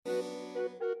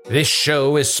This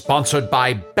show is sponsored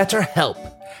by BetterHelp.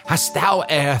 Hast thou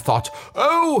e'er thought,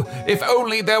 oh, if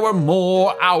only there were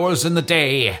more hours in the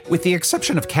day? With the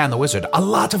exception of Can the Wizard, a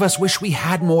lot of us wish we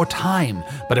had more time.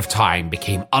 But if time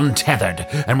became untethered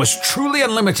and was truly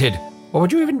unlimited, what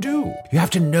would you even do? You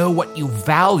have to know what you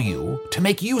value to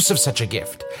make use of such a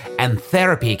gift. And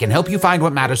therapy can help you find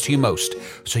what matters to you most,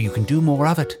 so you can do more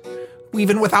of it,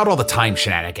 even without all the time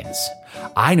shenanigans.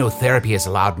 I know therapy has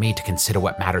allowed me to consider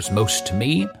what matters most to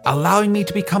me, allowing me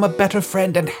to become a better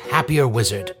friend and happier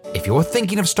wizard. If you're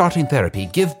thinking of starting therapy,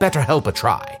 give BetterHelp a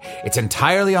try. It's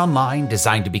entirely online,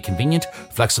 designed to be convenient,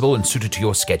 flexible, and suited to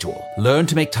your schedule. Learn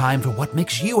to make time for what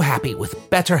makes you happy with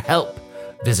BetterHelp.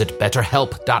 Visit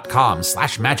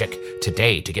betterhelp.com/magic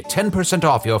today to get 10%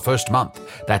 off your first month.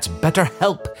 That's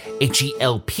BetterHelp,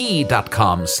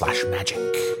 HELP.com/magic.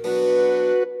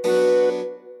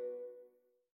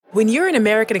 When you're an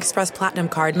American Express Platinum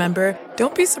card member,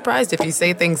 don't be surprised if you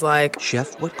say things like,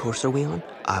 Chef, what course are we on?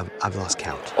 I've lost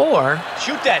count. Or,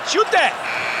 Shoot that!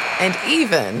 And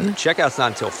even, Checkout's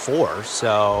not until 4,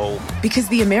 so... Because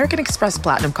the American Express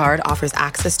Platinum Card offers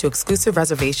access to exclusive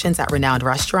reservations at renowned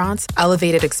restaurants,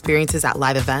 elevated experiences at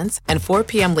live events, and 4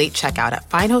 p.m. late checkout at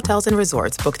fine hotels and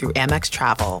resorts booked through Amex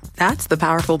Travel. That's the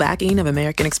powerful backing of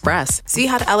American Express. See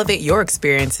how to elevate your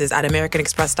experiences at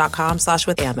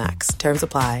americanexpress.com/withAmex. Terms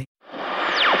apply.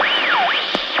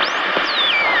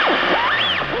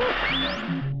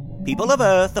 People of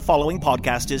Earth, the following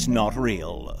podcast is not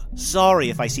real. Sorry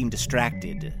if I seem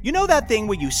distracted. You know that thing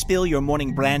where you spill your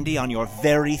morning brandy on your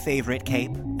very favorite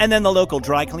cape? And then the local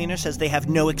dry cleaner says they have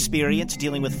no experience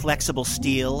dealing with flexible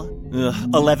steel? Ugh,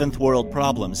 11th world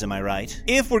problems, am I right?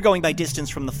 If we're going by distance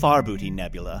from the Farbooty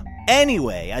Nebula.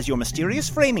 Anyway, as your mysterious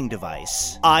framing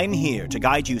device, I'm here to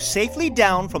guide you safely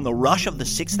down from the rush of the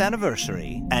 6th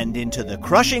anniversary and into the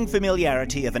crushing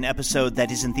familiarity of an episode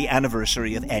that isn't the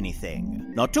anniversary of anything.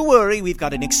 Not to worry, we've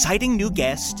got an exciting new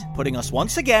guest, putting us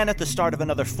once again at the start of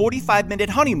another 45-minute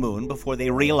honeymoon before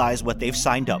they realize what they've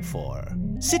signed up for.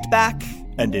 Sit back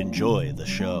and enjoy the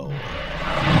show.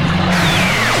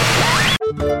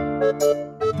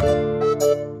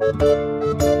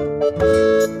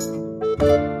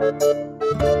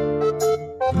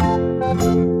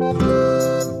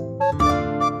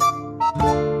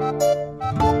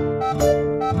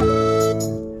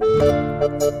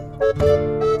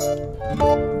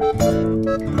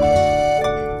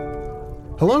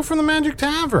 Hello from the Magic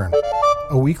Tavern,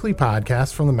 a weekly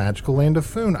podcast from the magical land of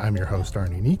Foon. I'm your host,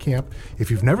 Arnie Niekamp.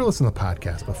 If you've never listened to the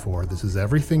podcast before, this is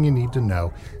everything you need to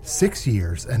know. 6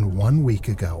 years and 1 week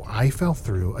ago, I fell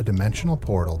through a dimensional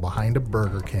portal behind a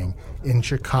Burger King in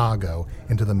Chicago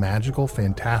into the magical,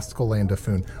 fantastical land of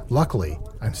Foon. Luckily,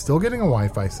 I'm still getting a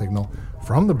Wi-Fi signal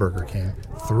from the Burger King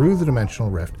through the dimensional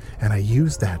rift, and I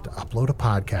used that to upload a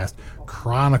podcast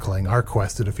chronicling our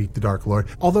quest to defeat the Dark Lord.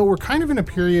 Although we're kind of in a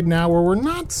period now where we're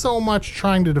not so much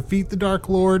trying to defeat the Dark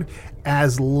Lord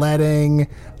as letting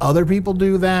other people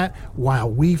do that while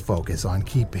we focus on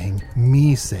keeping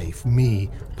me safe, me,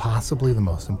 possibly the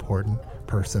most important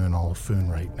person in all of Foon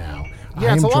right now.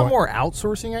 Yeah, it's a lot more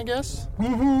outsourcing, I guess.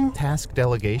 Mm-hmm. Task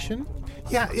delegation.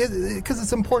 Yeah, because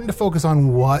it's important to focus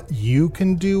on what you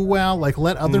can do well. Like,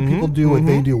 let other people do what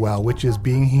they do well, which is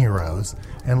being heroes.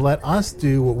 And let us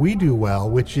do what we do well,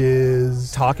 which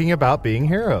is... talking about being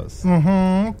heroes.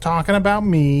 Talking about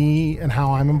me and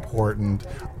how I'm important.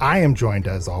 I am joined,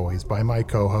 as always, by my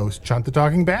co-host, Chunt the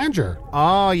Talking Badger.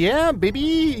 Oh, yeah,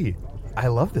 baby. I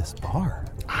love this bar.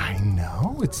 I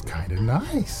know, it's kind of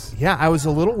nice. Yeah, I was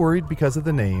a little worried because of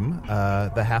the name,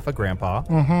 the Half a Grandpa.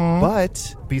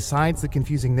 But besides the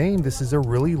confusing name, this is a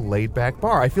really laid-back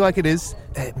bar. I feel like it is,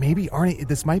 maybe, Arnie,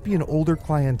 this might be an older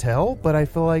clientele, but I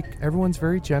feel like everyone's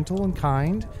very gentle and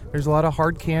kind. There's a lot of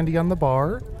hard candy on the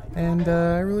bar, and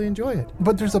I really enjoy it.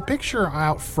 But there's a picture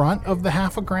out front of the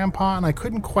Half a Grandpa, and I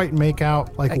couldn't quite make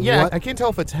out, like, yeah, what... I can't tell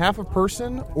if it's half a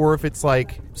person or if it's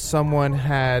like someone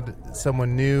had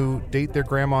someone new date their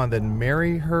grandma and then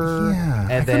marry her. Yeah.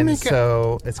 And then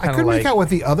so it's kind of like... I couldn't make out what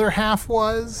the other half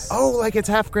was. Oh, like it's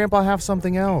half grandpa, half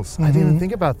something else. I didn't even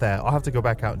think about that. I'll have to go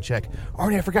back out and check.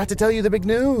 Arnie, I forgot to tell you the big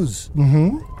news.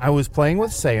 I was playing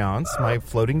with Seance, my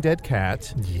floating dead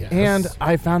cat. Yes. And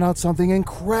I found out something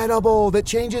incredible that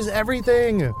changes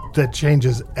everything. That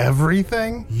changes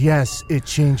everything? Yes, it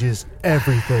changes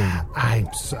everything.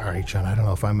 I'm sorry, John. I don't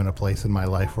know if I'm in a place in my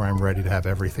life where I'm ready to have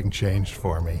everything changed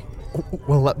for me.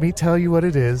 Well, let me tell you what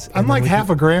it is. I'm like half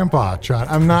a grandpa, John.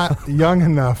 I'm not young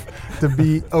enough to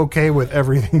be okay with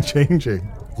everything changing.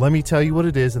 Let me tell you what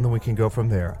it is, and then we can go from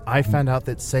there. I found out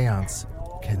that Seance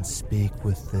can speak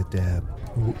with the dead.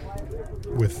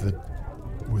 With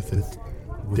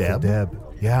With Deb? the Deb.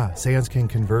 Yeah, Seance can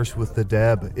converse with the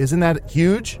Deb. Isn't that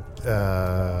huge?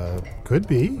 Could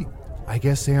be. I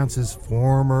guess Seance's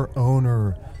former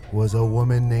owner was a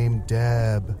woman named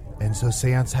Deb. And so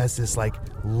Seance has this,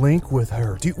 link with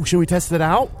her. Should we test it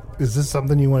out? Is this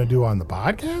something you want to do on the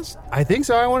podcast? I think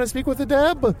so. I want to speak with the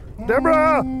Deb.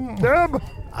 Deborah! Deb!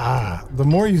 The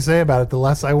more you say about it, the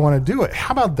less I want to do it.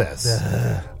 How about this?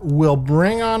 We'll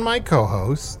bring on my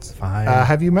co-host. Fine.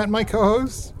 Have you met my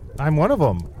co-host? I'm one of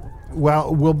them.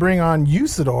 Well, we'll bring on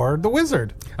Usador, the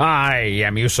wizard. I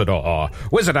am Usador,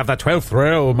 wizard of the 12th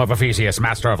realm of Ephesius,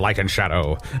 master of light and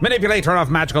shadow, manipulator of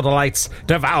magical delights,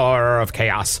 devourer of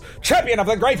chaos, champion of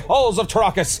the great halls of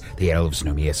Tarakas. The elves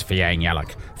know me as Fiang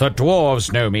Yalak, the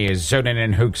dwarves know me as Zonin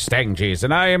and Hook Stanges,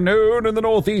 and I am known in the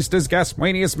northeast as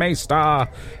Gaswanius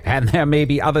Maystar. And there may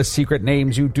be other secret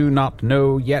names you do not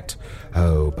know yet.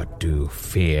 Oh, but do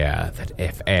fear that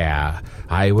if e'er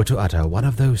I were to utter one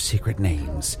of those secret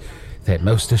names, that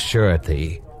most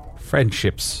assuredly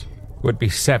friendships would be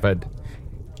severed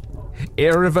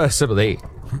irreversibly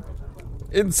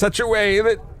in such a way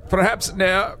that perhaps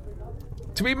now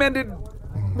to be mended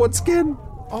once again.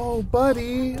 Oh,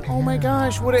 buddy. Oh, my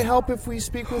gosh. Would it help if we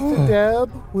speak with the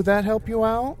Deb? Would that help you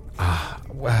out?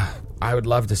 Well, I would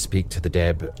love to speak to the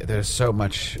Deb. There's so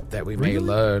much that we may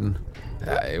learn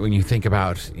when you think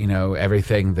about,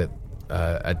 everything that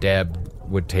a Deb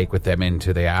would take with them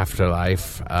into the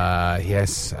afterlife.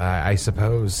 Yes, I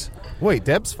suppose. Wait,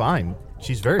 Deb's fine.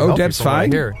 She's very healthy. Oh, Deb's from what I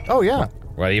fine? hear. Oh, yeah.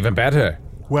 Well, even better.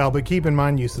 Well, but keep in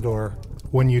mind, Usador,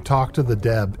 when you talk to the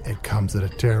Deb, it comes at a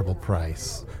terrible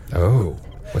price. Oh,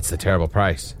 what's the terrible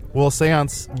price? Well,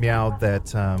 Seance meowed that,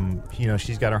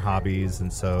 she's got her hobbies,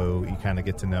 and so you kind of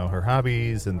get to know her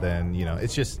hobbies, and then,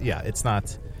 it's just, it's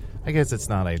not, I guess it's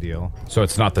not ideal. So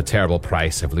it's not the terrible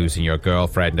price of losing your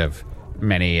girlfriend of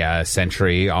many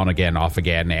century, on again, off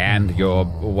again, and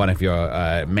one of your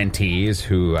mentees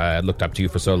who looked up to you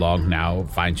for so long now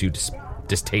finds you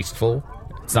distasteful.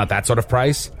 It's not that sort of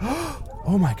price.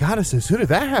 Oh my goddesses, who did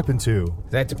that happen to?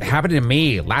 That happened to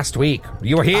me last week.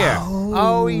 You were here.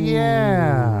 Oh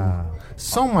yeah.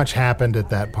 So much happened at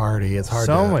that party. It's hard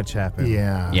to... So much happened.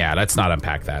 Yeah. Yeah, let's not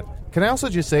unpack that. Can I also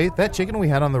just say, that chicken we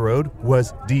had on the road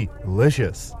was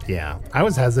delicious. Yeah. I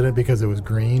was hesitant because it was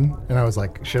green, and I was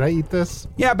like, should I eat this?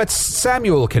 Yeah, but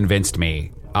Samuel convinced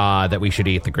me that we should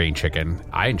eat the green chicken.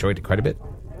 I enjoyed it quite a bit.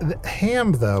 The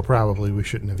ham, though, probably we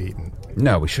shouldn't have eaten.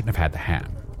 No, we shouldn't have had the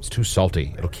ham. It's too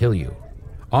salty. It'll kill you.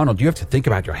 Arnold, you have to think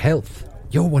about your health.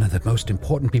 You're one of the most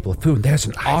important people of Foon. There's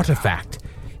an artifact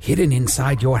hidden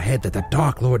inside your head that the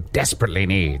Dark Lord desperately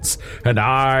needs, and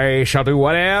I shall do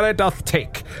whatever it doth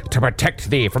take to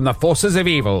protect thee from the forces of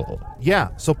evil.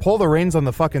 Yeah, so pull the reins on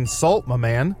the fucking salt, my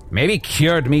man. Maybe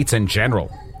cured meats in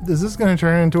general. Is this going to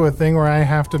turn into a thing where I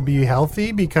have to be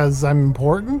healthy because I'm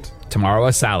important? Tomorrow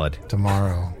a salad.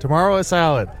 Tomorrow. Tomorrow a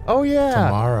salad. Oh, yeah.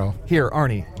 Tomorrow. Here,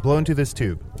 Arnie, blow into this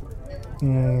tube.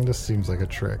 This seems like a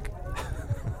trick.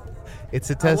 It's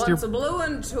a test. I once blew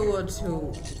into a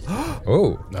tube.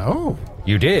 Oh. Oh.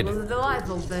 You did. It was a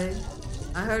delightful thing.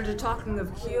 I heard you talking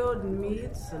of cured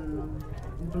meats and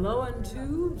blowing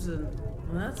tubes, and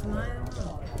that's my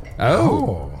MO.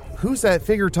 Oh. Who's that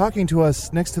figure talking to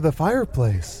us next to the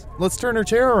fireplace? Let's turn her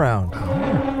chair around.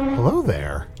 Hello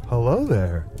there. Hello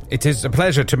there. It is a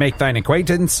pleasure to make thine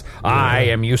acquaintance. I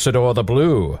am Usador the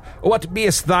Blue. What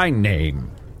be'st thy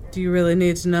name? Do you really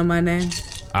need to know my name?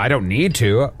 I don't need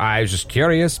to. I was just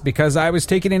curious because I was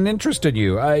taking an interest in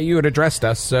you. You had addressed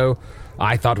us, so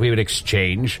I thought we would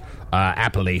exchange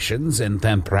appellations and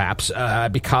then perhaps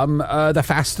become the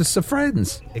fastest of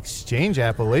friends. Exchange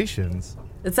appellations?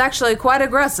 It's actually quite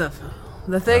aggressive.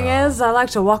 The thing is, I like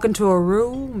to walk into a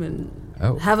room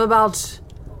and have about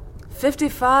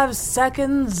 55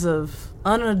 seconds of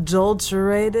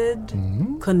unadulterated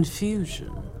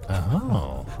confusion.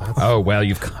 Oh, well,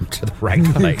 you've come to the right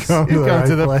place. You've come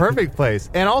to the perfect place.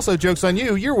 And also, joke's on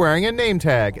you, you're wearing a name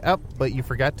tag. But you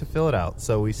forgot to fill it out,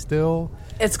 so we still...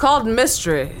 It's called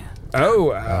mystery.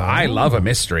 I love a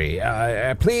mystery.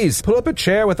 Please, pull up a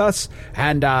chair with us,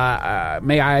 and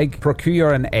may I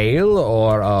procure an ale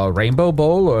or a rainbow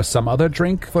bowl or some other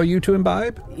drink for you to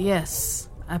imbibe? Yes,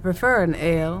 I prefer an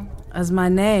ale, as my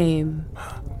name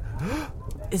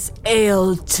is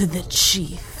Ale to the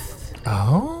Chief.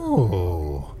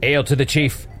 Oh. Ale to the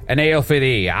chief, an ale for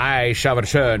thee. I shall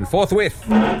return forthwith.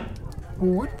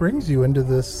 What brings you into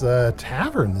this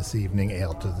tavern this evening,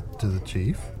 Ale to the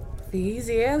chief? The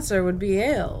easy answer would be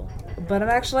ale, but I'm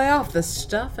actually off this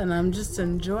stuff, and I'm just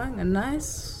enjoying a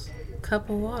nice cup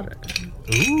of water.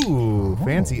 Ooh,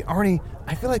 fancy. Arnie,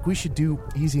 I feel like we should do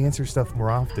easy answer stuff more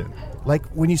often. Like,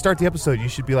 when you start the episode, you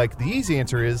should be like, the easy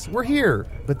answer is, we're here.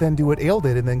 But then do what Ale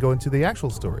did and then go into the actual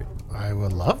story. I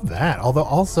would love that. Although,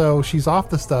 also, she's off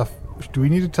the stuff. Do we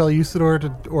need to tell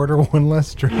Usador to order one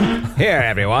less drink? Here,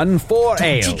 everyone, 4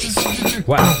 ales.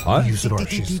 Well, what? Usador,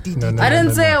 she's... No, I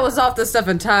didn't say I was off the stuff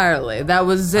entirely.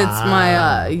 It's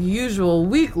my usual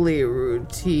weekly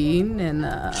routine, and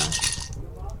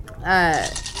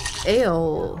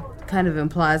ale kind of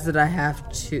implies that I have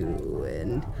to.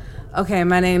 And okay,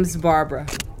 my name's Barbara.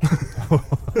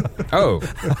 Oh,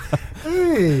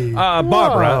 Hey.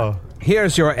 Barbara,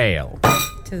 here's your ale.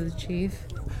 To the chief.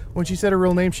 When she said her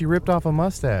real name, she ripped off a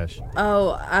mustache.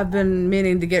 Oh, I've been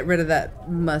meaning to get rid of that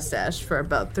mustache for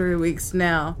about 3 weeks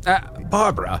now.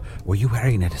 Barbara, were you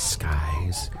wearing a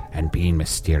disguise and being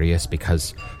mysterious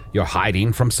because you're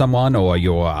hiding from someone, or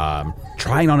you're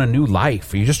trying on a new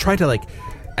life? Or you just try to,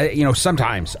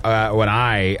 sometimes when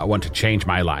I want to change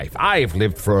my life, I've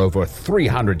lived for over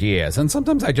 300 years, and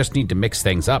sometimes I just need to mix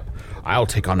things up. I'll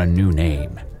take on a new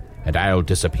name, and I'll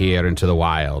disappear into the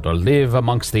wild, or live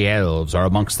amongst the elves or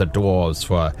amongst the dwarves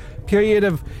for a period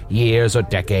of years or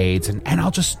decades, and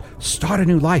I'll just start a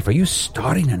new life. Are you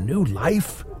starting a new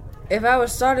life? If I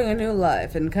was starting a new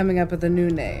life and coming up with a new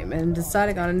name and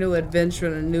deciding on a new adventure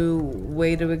and a new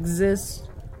way to exist,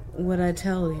 would I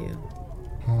tell you?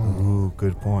 Ooh,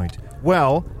 good point.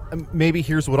 Well, maybe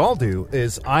here's what I'll do,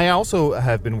 is I also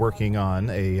have been working on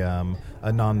a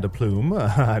nom de plume.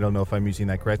 I don't know if I'm using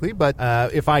that correctly, but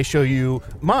if I show you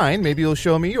mine, maybe you'll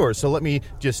show me yours. So let me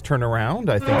just turn around.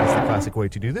 I think it's the classic way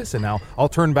to do this. And now I'll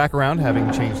turn back around, having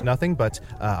changed nothing, but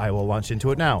I will launch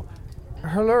into it now.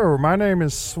 Hello, my name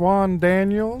is Swan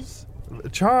Daniels.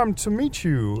 Charmed to meet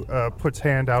you. Puts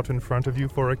hand out in front of you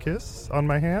for a kiss on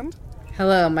my hand.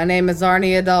 Hello, my name is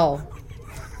Arielle.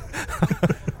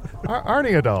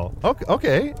 Arielle.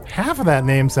 Okay. Half of that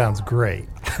name sounds great.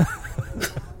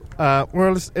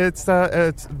 Well,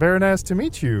 it's very nice to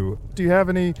meet you. Do you have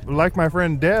any, like my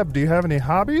friend Deb, do you have any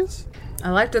hobbies?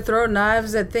 I like to throw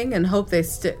knives at things and hope they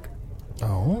stick.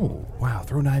 Oh, wow,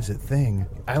 throw knives at thing.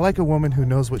 I like a woman who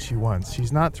knows what she wants.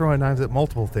 She's not throwing knives at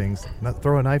multiple things. Not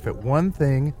throw a knife at one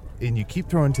thing, and you keep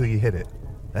throwing until you hit it.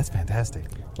 That's fantastic.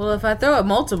 Well, if I throw at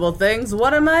multiple things,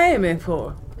 what am I aiming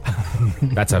for?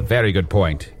 That's a very good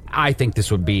point. I think this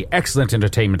would be excellent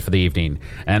entertainment for the evening,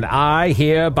 and I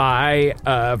hereby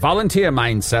volunteer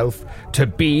myself to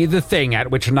be the thing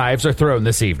at which knives are thrown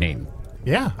this evening.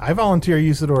 Yeah, I volunteer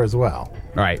Usador as well.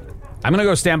 All right. I'm going to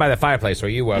go stand by the fireplace where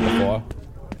you were before.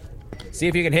 See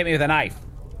if you can hit me with a knife.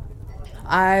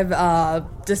 I've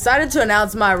decided to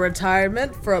announce my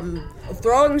retirement from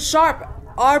throwing sharp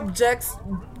objects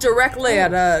directly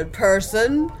at a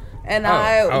person, and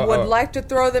I would like to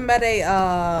throw them at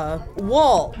a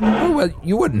wall. Oh, well,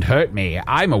 you wouldn't hurt me.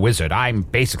 I'm a wizard. I'm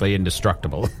basically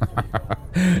indestructible.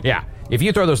 Yeah, if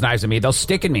you throw those knives at me, they'll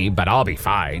stick in me, but I'll be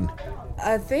fine.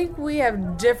 I think we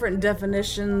have different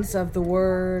definitions of the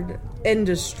word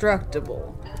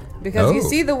indestructible. Because you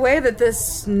see the way that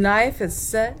this knife is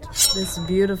set, this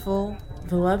beautiful,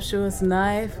 voluptuous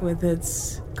knife with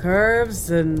its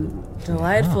curves and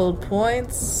delightful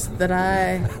points that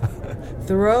I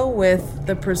throw with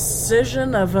the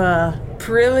precision of a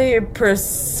really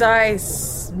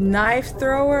precise knife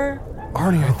thrower.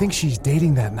 Arnie, I think she's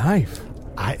dating that knife.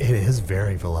 It is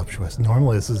very voluptuous.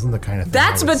 Normally, this isn't the kind of thing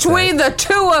That's I would between say. the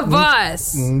two of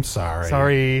us.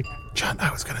 Sorry. John,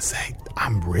 I was going to say,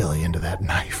 I'm really into that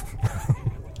knife.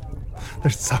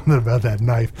 There's something about that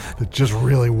knife that just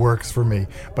really works for me.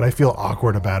 But I feel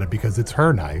awkward about it because it's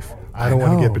her knife. I don't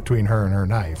want to get between her and her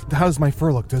knife. How does my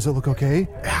fur look? Does it look okay?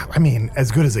 I mean,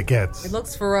 as good as it gets. It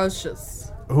looks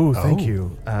ferocious. Ooh, thank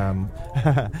you.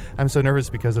 I'm so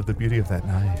nervous because of the beauty of that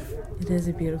knife. It is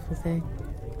a beautiful thing.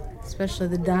 Especially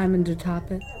the diamond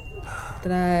atop it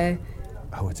that I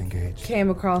it's engaged. Came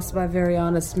across by very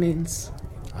honest means.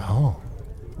 Oh.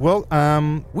 Well,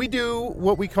 we do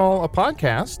what we call a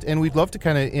podcast, and we'd love to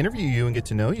kind of interview you and get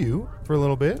to know you for a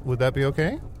little bit. Would that be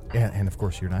okay? And of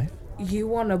course, your knife. You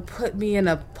want to put me in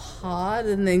a pod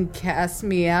and then cast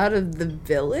me out of the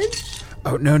village?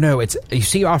 Oh, no, it's... You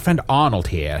see our friend Arnold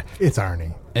here? It's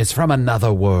Arnie. It's from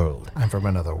another world. I'm from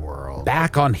another world.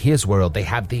 Back on his world, they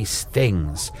have these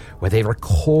things where they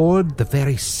record the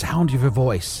very sound of your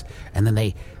voice, and then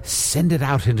they send it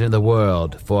out into the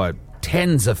world for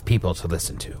tens of people to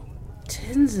listen to.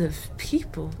 Tens of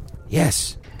people?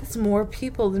 Yes. That's more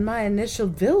people than my initial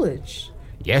village.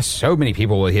 Yes, so many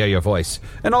people will hear your voice,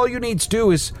 and all you need to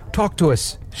do is talk to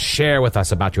us, share with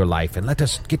us about your life, and let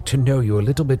us get to know you a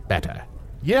little bit better.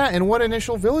 Yeah, and what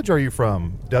initial village are you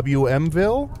from?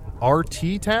 WMville?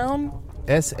 RT Town?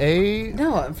 S.A.?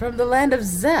 No, I'm from the land of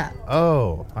Zap.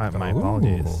 Oh, my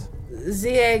apologies.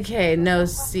 Z-A-K, no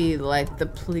C, like the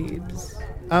plebes.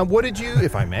 What did you,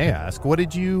 if I may ask,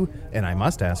 and I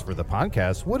must ask for the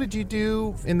podcast, what did you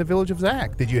do in the village of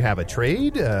Zach? Did you have a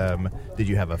trade? Did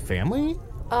you have a family?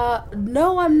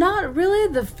 No, I'm not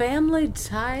really the family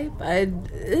type.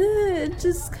 It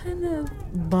just kind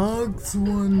of bogs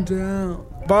one down.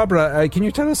 Barbara, can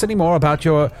you tell us any more about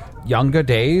your younger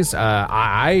days?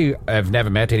 I have never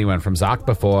met anyone from Zach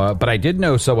before, but I did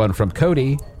know someone from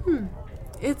Cody.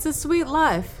 It's a sweet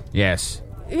life. Yes.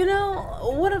 You know,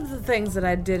 one of the things that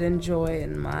I did enjoy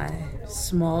in my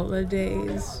smaller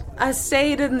days, I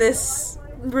stayed in this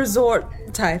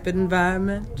resort-type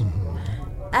environment.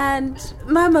 And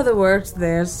my mother worked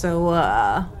there, so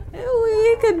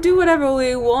we could do whatever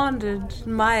we wanted.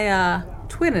 My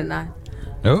twin and I.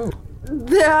 Oh.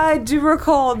 I do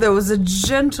recall there was a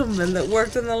gentleman that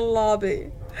worked in the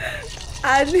lobby.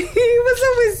 And he was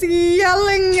always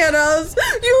yelling at us,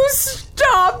 "You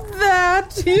stop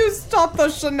that! You stop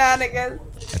those shenanigans!"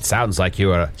 It sounds like you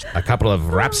were a couple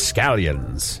of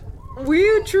rapscallions.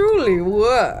 We truly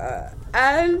were.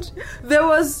 And there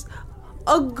was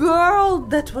a girl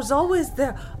that was always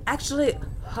there. Actually,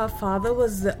 her father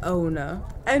was the owner.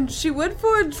 And she went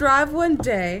for a drive one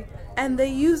day, and they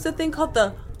used a thing called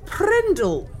the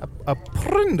Prindle. A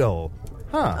Prindle?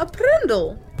 Huh. A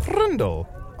Prindle. Prindle?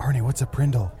 Arnie, what's a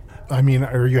Prindle? I mean,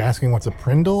 are you asking what's a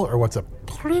Prindle or what's a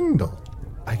Prindle?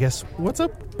 I guess, what's a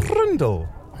Prindle?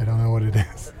 I don't know what it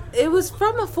is. It was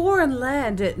from a foreign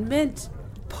land. It meant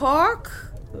park,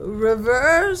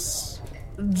 reverse,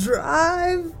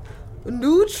 drive,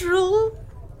 neutral,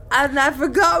 and I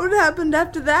forgot what happened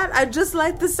after that. I just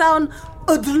like the sound.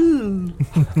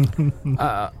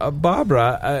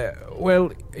 Barbara,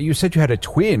 well, you said you had a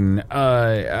twin.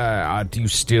 Do you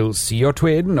still see your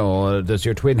twin, or does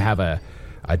your twin have a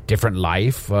different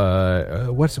life?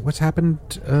 What's happened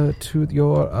to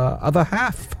your other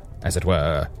half, as it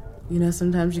were? You know,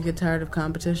 sometimes you get tired of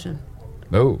competition.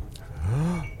 Oh.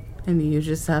 And you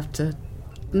just have to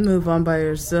move on by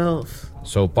yourself.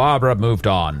 So Barbara moved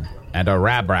on, and a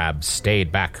Rab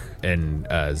stayed back in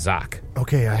Zach.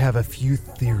 Okay, I have a few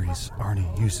theories,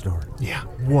 Arnie Usador. Yeah.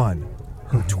 One,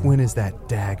 her twin is that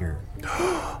dagger.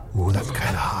 Ooh, that's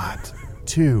kind of hot.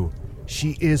 2,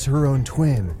 she is her own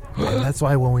twin. And that's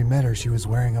why when we met her, she was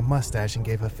wearing a mustache and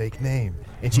gave a fake name.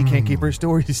 And she can't keep her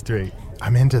story straight.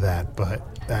 I'm into that, but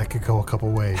that could go a couple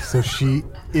ways. So she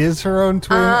is her own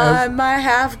twin? I'm my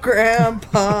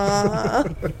half-grandpa.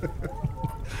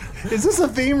 Is this a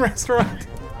theme restaurant?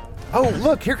 Oh,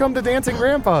 look, here come the dancing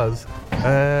grandpas.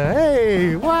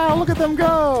 Hey, wow, look at them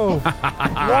go.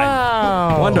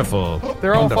 Wow. Wonderful.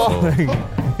 They're all Wonderful. falling.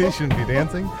 They shouldn't be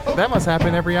dancing. That must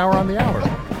happen every hour on the hour.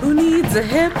 Who needs a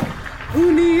hip?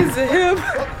 Who needs a hip?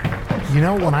 You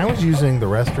know, when I was using the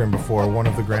restroom before, one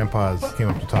of the grandpas came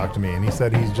up to talk to me, and he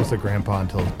said he's just a grandpa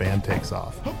until his band takes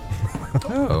off.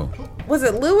 Oh. Was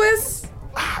it Lewis?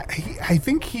 I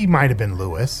think he might have been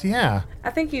Lewis, yeah.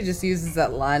 I think he just uses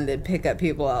that line to pick up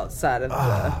people outside of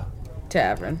the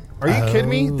tavern. Are you kidding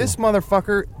me? This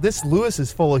motherfucker, this Lewis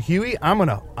is full of Huey. I'm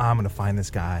gonna find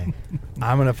this guy.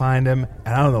 I'm gonna find him,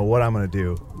 and I don't know what I'm gonna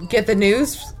do. Get the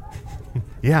news?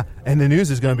 Yeah, and the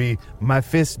news is gonna be my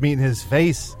fist meeting his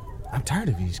face. I'm tired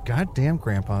of these goddamn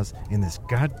grandpas in this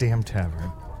goddamn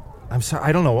tavern. I'm sorry.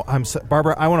 I don't know.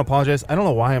 Barbara, I want to apologize. I don't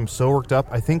know why I'm so worked up.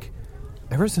 I think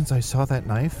ever since I saw that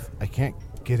knife, I can't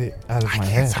get it out of my head.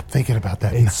 I can't stop thinking about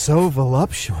that. It's so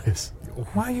voluptuous.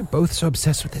 Why are you both so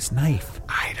obsessed with this knife?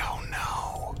 I don't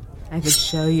know. I could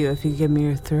show you if you give me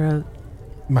your throat.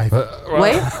 My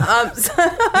Wait.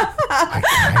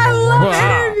 I love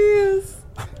interviews.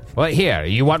 Well, here,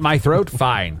 you want my throat?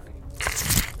 Fine.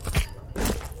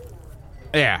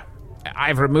 Yeah,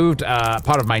 I've removed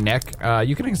part of my neck.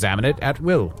 You can examine it at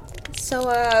will. So,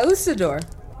 Usador,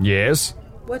 Yes?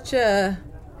 what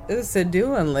Usa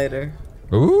doing later?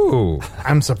 Ooh.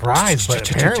 I'm surprised,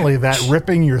 but apparently that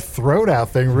ripping your throat out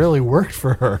thing really worked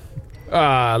for her.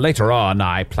 Later on,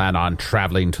 I plan on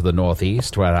traveling to the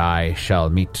northeast, where I shall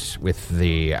meet with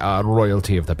the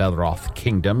royalty of the Belroth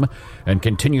Kingdom and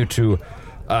continue to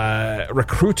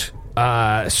recruit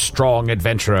strong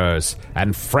adventurers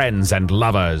and friends and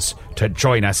lovers to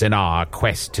join us in our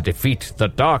quest to defeat the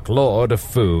Dark Lord of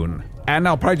Foon. And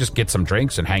I'll probably just get some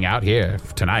drinks and hang out here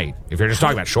tonight. If you're just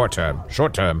talking about short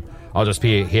term, I'll just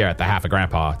be here at the Half a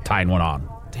Grandpa tying one on.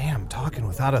 Damn, talking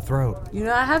without a throat. You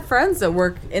know, I have friends that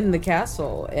work in the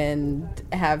castle and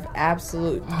have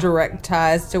absolute direct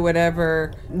ties to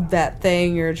whatever that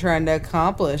thing you're trying to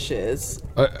accomplish is.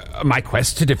 My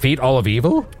quest to defeat all of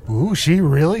evil? Ooh, she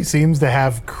really seems to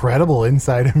have credible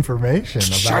inside information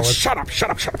about Shut up.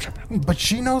 But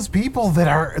she knows people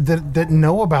that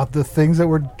know about the things that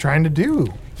we're trying to do.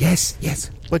 Yes.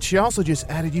 But she also just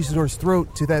added Usador's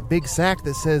throat to that big sack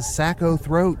that says Sacco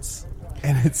Throats.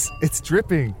 And it's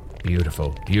dripping.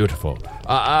 Beautiful.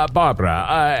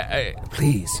 Barbara,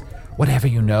 please, whatever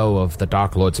you know of the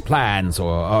Dark Lord's plans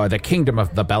or the kingdom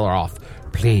of the Belleroth,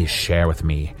 please share with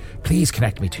me. Please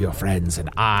connect me to your friends,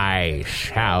 and I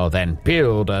shall then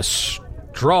build a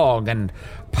strong and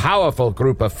powerful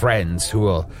group of friends who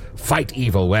will fight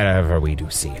evil wherever we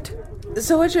do see it.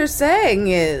 So what you're saying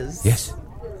is... Yes?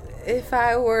 If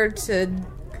I were to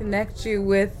connect you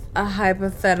with a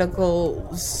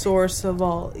hypothetical source of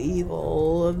all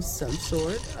evil of some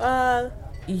sort,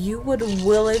 you would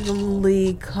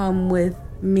willingly come with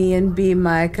me and be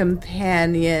my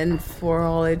companion for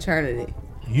all eternity.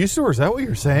 Usador, is that what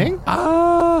you're saying?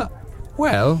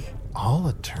 Well... All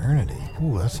eternity?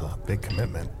 Ooh, that's a big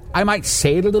commitment. I might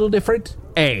say it a little different.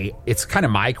 It's kind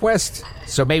of my quest,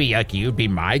 so maybe you'd be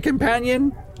my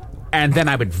companion, and then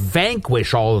I would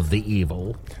vanquish all of the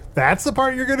evil. That's the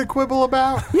part you're going to quibble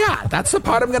about? Yeah, that's the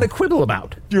part I'm going to quibble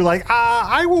about. You're like,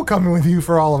 I will come with you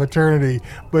for all of eternity,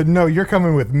 but no, you're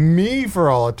coming with me for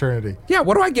all eternity. Yeah,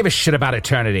 what do I give a shit about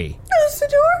eternity?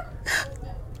 Usador,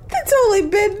 it's only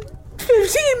been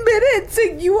 15 minutes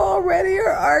and you already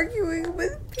are arguing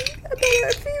with me about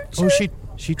our future. Oh,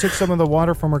 she took some of the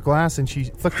water from her glass and she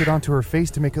flicked it onto her face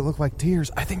to make it look like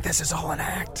tears. I think this is all an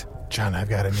act. John, I've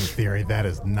got a new theory. That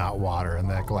is not water in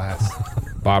that glass.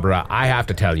 Barbara, I have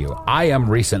to tell you, I am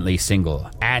recently single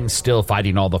and still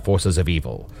fighting all the forces of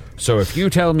evil. So if you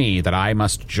tell me that I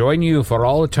must join you for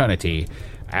all eternity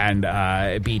and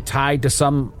be tied to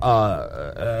some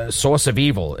source of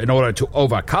evil in order to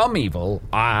overcome evil,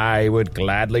 I would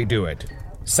gladly do it.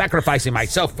 Sacrificing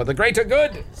myself for the greater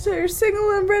good. So you're single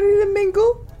and ready to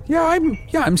mingle? Yeah,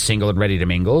 I'm single and ready to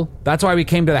mingle. That's why we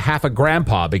came to the Half a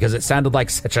Grandpa, because it sounded like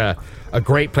such a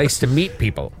great place to meet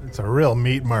people. It's a real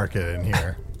meat market in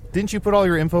here. Didn't you put all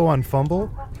your info on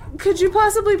Fumble? Could you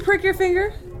possibly prick your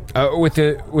finger? With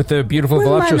the beautiful With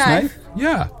voluptuous my knife?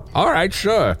 Yeah. All right,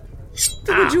 sure.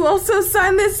 Would you also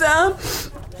sign this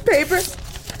paper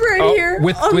right here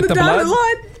with on the the blood? dotted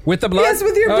line? With the blood? Yes,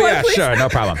 with your blood, yeah, please. sure, no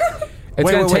problem. It's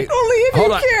Wait, gonna wait, take. wait. Only if Hold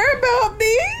you on. care about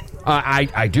me.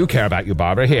 I do care about you,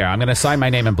 Barbara. Here, I'm going to sign my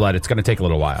name in blood. It's going to take a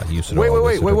little while. Wait.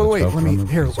 Let me,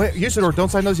 here, wait, Usador, don't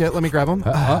sign those yet. Let me grab them.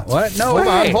 What? No,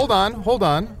 Hold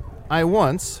on. I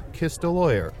once kissed a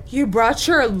lawyer. You brought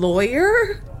your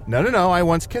lawyer? No, I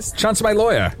once kissed... Sean's my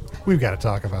lawyer. We've got to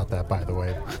talk about that, by the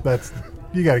way.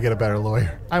 You got to get a better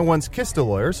lawyer. I once kissed a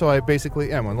lawyer, so I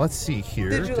basically am one. Let's see here.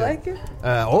 Did you like it?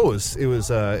 It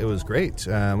was great.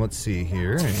 Let's see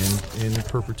here. In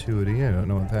perpetuity, I don't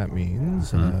know what that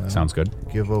means. Sounds good.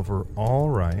 Give over all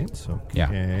rights. Okay.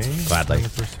 Yeah, gladly.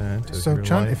 20% So,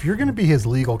 John, if you're going to be his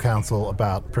legal counsel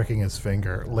about pricking his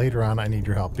finger, later on I need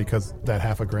your help because that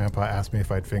half a grandpa asked me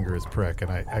if I'd finger his prick, and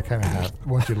I kind of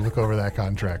want you to look over that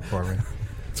contract for me.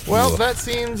 Well, that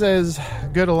seems as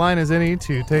good a line as any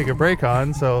to take a break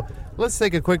on, so let's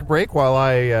take a quick break while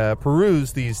I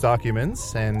peruse these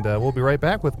documents, and we'll be right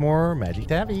back with more Magic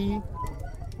Taffy.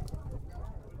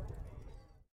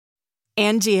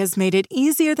 Angie has made it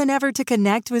easier than ever to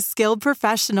connect with skilled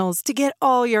professionals to get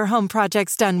all your home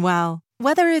projects done well.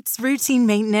 Whether it's routine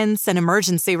maintenance, an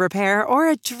emergency repair, or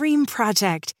a dream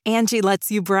project, Angie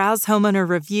lets you browse homeowner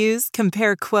reviews,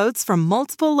 compare quotes from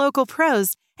multiple local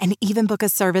pros, and even book a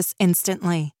service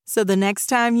instantly. So the next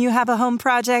time you have a home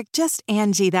project, just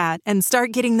Angie that and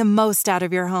start getting the most out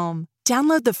of your home.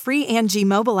 Download the free Angie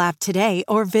mobile app today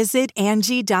or visit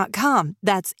Angie.com.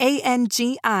 That's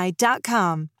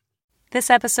ANGI.com.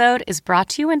 This episode is brought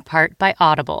to you in part by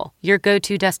Audible, your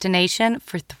go-to destination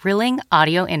for thrilling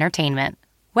audio entertainment.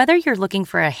 Whether you're looking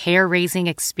for a hair-raising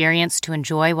experience to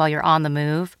enjoy while you're on the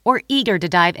move or eager to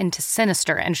dive into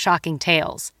sinister and shocking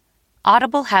tales,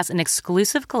 Audible has an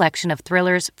exclusive collection of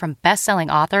thrillers from best-selling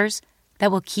authors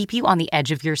that will keep you on the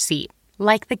edge of your seat,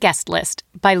 like The Guest List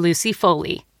by Lucy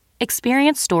Foley.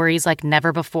 Experience stories like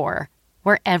never before,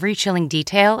 where every chilling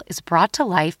detail is brought to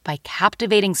life by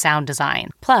captivating sound design.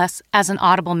 Plus, as an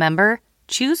Audible member,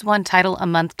 choose one title a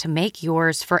month to make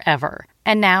yours forever.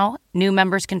 And now, new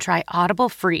members can try Audible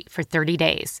free for 30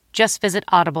 days. Just visit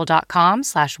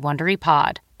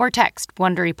audible.com/WonderyPod or text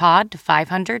WonderyPod to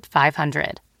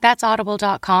 500-500. That's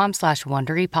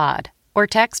audible.com/WonderyPod or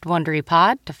text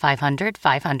WonderyPod to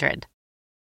 500-500.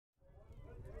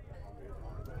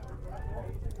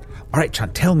 All right,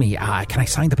 John, tell me, can I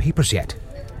sign the papers yet?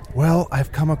 Well,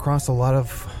 I've come across a lot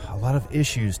of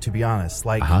issues, to be honest.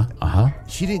 Like,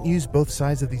 she didn't use both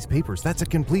sides of these papers. That's a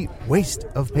complete waste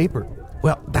of paper.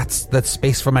 Well, that's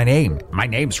space for my name. My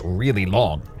name's really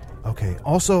long. Okay.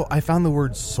 Also, I found the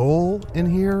word soul in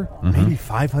here maybe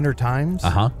 500 times.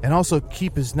 And also,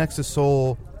 keep is next to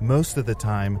soul most of the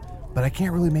time. But I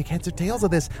can't really make heads or tails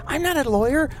of this. I'm not a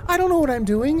lawyer. I don't know what I'm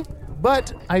doing.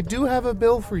 But I do have a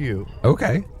bill for you.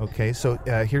 Okay. Okay, so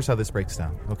here's how this breaks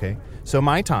down. Okay, so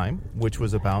my time, which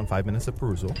was about 5 minutes of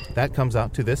perusal, that comes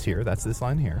out to this here. That's this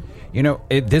line here. You know,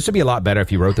 this would be a lot better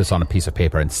if you wrote this on a piece of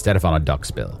paper instead of on a duck's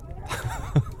bill.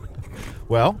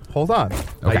 Well, hold on.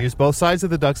 Okay. I used both sides of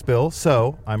the duck's bill,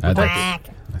 so I'm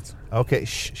protected. Okay,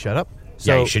 shut up.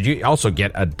 So, should you also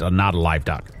get a not a live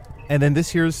duck? And then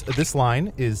this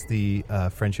line is the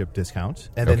friendship discount.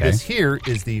 And then this here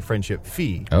is the friendship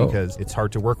fee. Because it's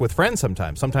hard to work with friends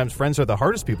sometimes. Sometimes friends are the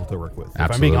hardest people to work with. Absolutely.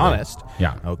 If I'm being honest.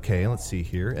 Yeah. Okay, let's see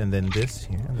here. And then this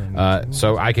here. And then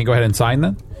so I can go ahead and sign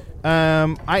then?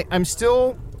 I'm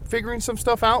still figuring some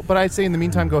stuff out, but I'd say in the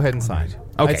meantime, go ahead and sign.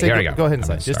 Okay, I'd say here we go. Go ahead and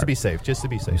sign, just to be safe.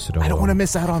 I don't want to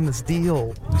miss out on this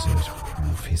deal.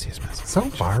 So,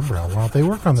 Barbara, while they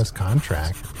work on this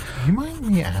contract, do you mind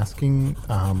me asking,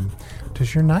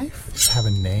 does your knife have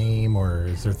a name, or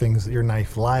is there things that your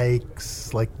knife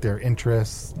likes, like their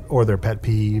interests or their pet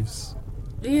peeves?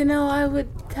 You know, I would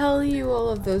tell you all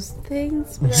of those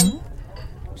things, but I'm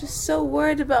just so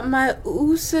worried about my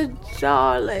Usa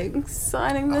darling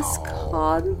signing this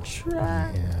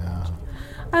contract. Yeah.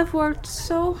 I've worked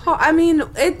so hard. I mean,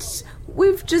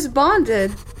 we've just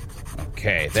bonded.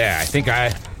 Okay, there. I think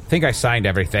I signed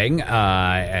everything.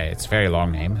 It's very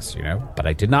long names, you know, but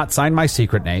I did not sign my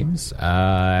secret names,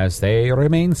 as they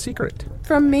remain secret.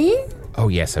 From me? Oh,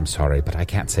 yes, I'm sorry, but I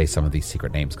can't say some of these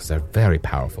secret names because they're very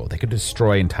powerful. They can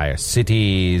destroy entire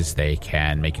cities. They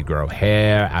can make you grow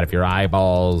hair out of your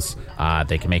eyeballs.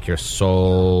 They can make your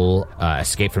soul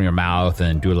escape from your mouth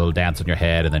and do a little dance on your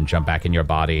head and then jump back in your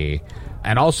body.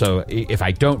 And also, if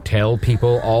I don't tell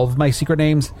people all of my secret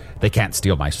names, they can't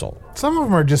steal my soul. Some of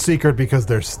them are just secret because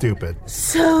they're stupid.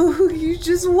 So you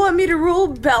just want me to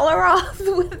rule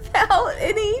Belleroth without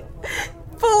any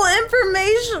full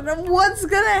information of what's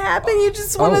going to happen? You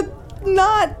just want to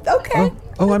not... Okay.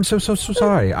 Oh, I'm so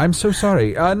sorry. I'm so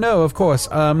sorry. No, of course.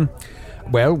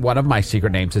 Well, one of my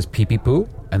secret names is Pee Pee Poo.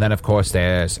 And then, of course,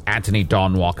 there's Anthony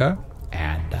Don Walker.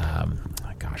 And,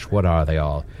 what are they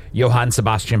all? Johann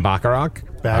Sebastian Bacharach.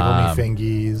 Bagel Me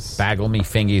Fingies. Bagel Me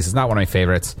Fingies is not one of my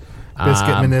favorites.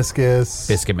 Biscuit Meniscus.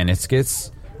 Biscuit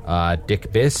Meniscus.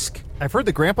 Dick Bisque. I've heard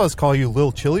the grandpas call you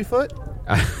Lil Chillyfoot.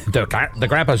 The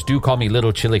grandpas do call me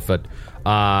Little Chillyfoot.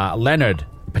 Leonard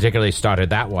particularly started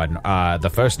that one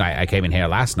the first night I came in here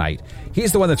last night.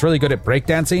 He's the one that's really good at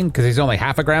breakdancing because he's only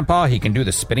half a grandpa. He can do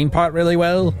the spinning part really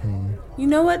well. You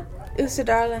know what, Usa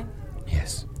darling?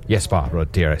 Yes. Yes, Barbara,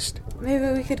 dearest.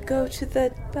 Maybe we could go to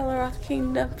the Belleroth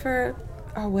Kingdom for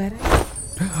our wedding.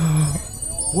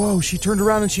 Whoa, she turned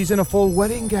around and she's in a full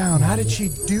wedding gown. How did she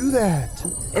do that?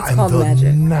 It's called magic.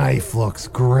 The knife looks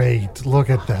great.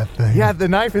 Look at that thing. Yeah, the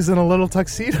knife is in a little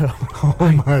tuxedo.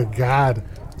 Oh my God.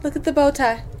 Look at the bow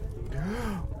tie.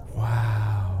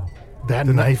 Wow. That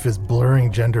knife is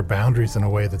blurring gender boundaries in a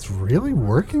way that's really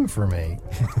working for me.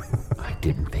 I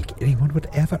didn't think anyone would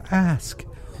ever ask.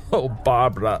 Oh,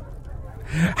 Barbara.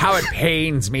 How it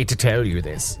pains me to tell you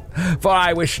this, for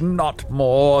I wish not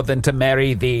more than to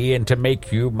marry thee and to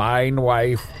make you mine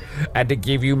wife, and to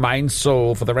give you mine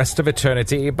soul for the rest of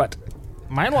eternity, but...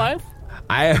 Mine wife?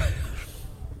 I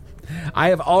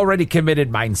have already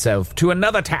committed myself to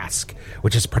another task,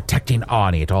 which is protecting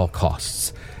Arnie at all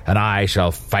costs, and I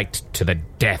shall fight to the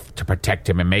death to protect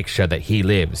him and make sure that he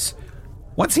lives.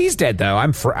 Once he's dead, though,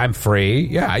 I'm free.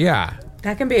 Yeah.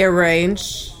 That can be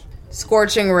arranged.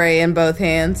 Scorching ray in both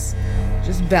hands,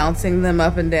 just bouncing them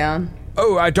up and down.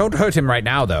 Oh, don't hurt him right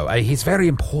now, though. He's very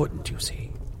important, you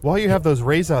see. While you have those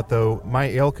rays out, though, my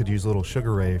ale could use a little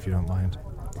sugar ray, if you don't mind.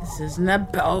 This isn't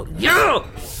about you!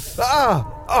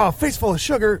 Face full of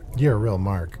sugar. You're a real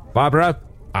mark. Barbara,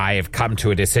 I have come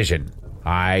to a decision.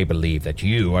 I believe that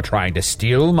you are trying to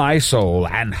steal my soul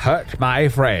and hurt my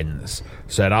friends.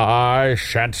 Said I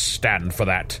shan't stand for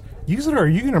that. User, are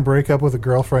you going to break up with a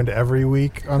girlfriend every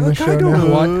week on the show now?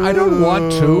 I don't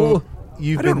want to.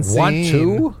 I don't want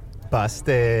to.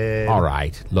 Busted. All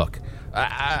right, look.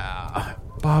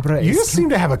 Barbara, you just seem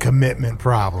to have a commitment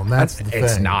problem. That's the thing.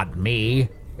 It's not me.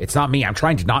 It's not me. I'm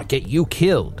trying to not get you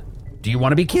killed. Do you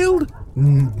want to be killed?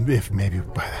 If maybe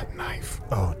by that knife.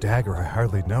 Oh, dagger, I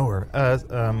hardly know her.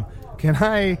 Can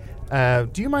I,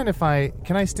 do you mind if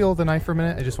can I steal the knife for a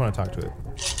minute? I just want to talk to it.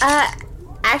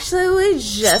 Actually, we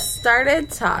just started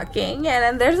talking,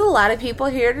 and there's a lot of people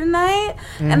here tonight,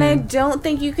 and I don't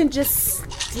think you can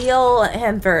just steal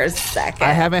him for a second.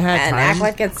 I haven't had and time. act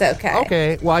like it's okay.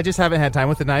 Okay, well, I just haven't had time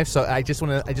with the knife, so I just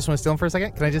want to steal him for a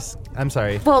second. Can I just? I'm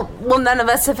sorry. Well, none of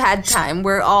us have had time.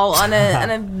 We're all on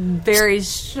a very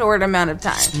short amount of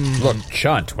time. Look,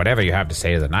 Chunt, whatever you have to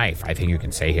say to the knife, I think you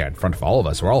can say here in front of all of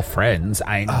us. We're all friends.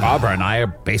 Barbara and I are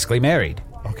basically married.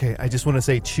 Okay, I just want to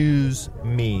say choose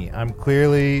me. I'm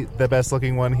clearly the best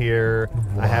looking one here.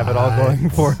 What? I have it all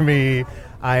going for me.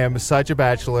 I am such a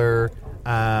bachelor.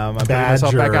 I'm putting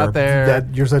myself back out there.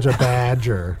 You're such a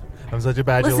badger. I'm such a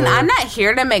bachelor. Listen, I'm not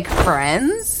here to make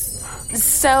friends,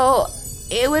 so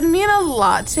it would mean a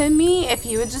lot to me if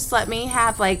you would just let me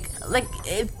have like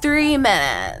 3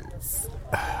 minutes.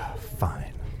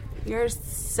 Fine. You're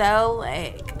so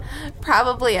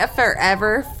probably a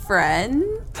forever friend.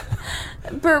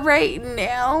 But right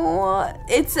now,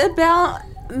 it's about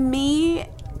me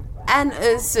and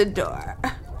Usador.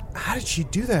 How did she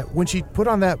do that? When she put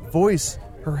on that voice,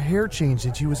 her hair changed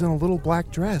and she was in a little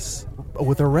black dress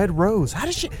with a red rose. How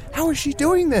is she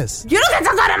doing this? You don't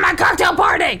get to go to my cocktail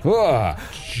party!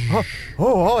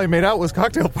 All I made out was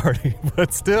cocktail party,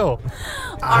 but still.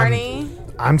 Arnie?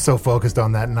 I'm so focused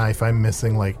on that knife, I'm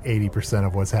missing 80%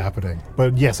 of what's happening.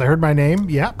 But yes, I heard my name,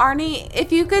 yeah. Arnie,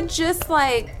 if you could just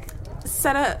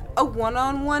set a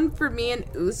one-on-one for me and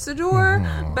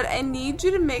Usador, but I need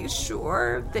you to make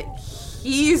sure that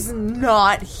he's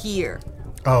not here.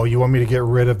 Oh, you want me to get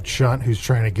rid of Chunt who's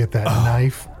trying to get that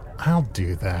knife? I'll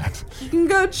do that. He can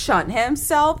go chunt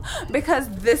himself because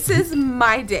this is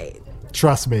my date.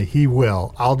 Trust me, he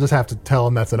will. I'll just have to tell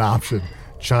him that's an option.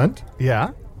 Chunt?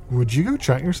 Yeah? Would you go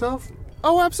chunt yourself?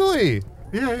 Oh, absolutely.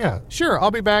 Yeah. Sure, I'll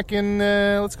be back in,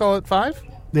 let's call it 5.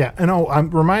 Yeah,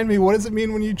 and remind me, what does it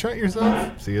mean when you chunt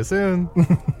yourself? See you soon.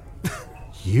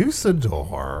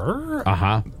 Usador.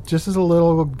 Uh-huh. Just as a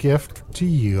little gift to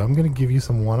you, I'm going to give you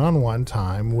some one-on-one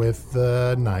time with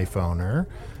the knife owner.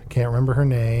 Can't remember her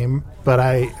name, but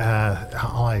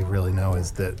all I really know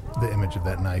is that the image of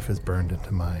that knife is burned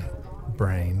into my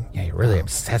brain. Yeah, you're really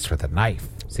obsessed with the knife.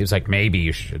 Seems like maybe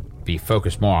you should be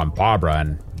focused more on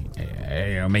Barbara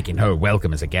and making her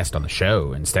welcome as a guest on the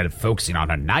show instead of focusing on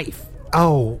her knife.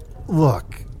 Oh,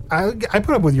 look, I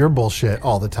put up with your bullshit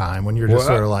all the time when you're just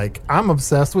sort of I'm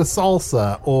obsessed with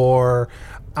salsa, or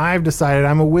I've decided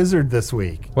I'm a wizard this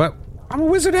week. Well, I'm a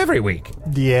wizard every week.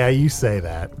 Yeah, you say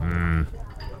that.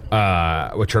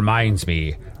 Which reminds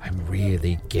me, I'm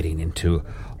really getting into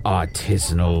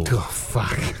artisanal... Oh,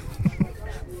 fuck.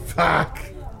 Fuck.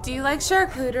 Do you like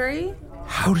charcuterie?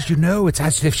 How did you know? It's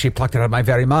as if she plucked it out of my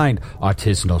very mind.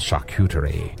 Artisanal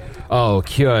charcuterie. Oh,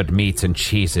 cured meats and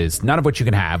cheeses, none of which you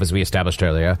can have, as we established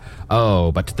earlier.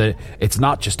 Oh, but it's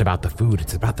not just about the food,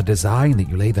 it's about the design that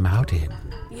you lay them out in.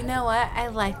 You know what? I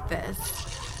like this.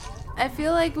 I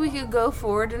feel like we could go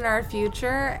forward in our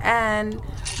future and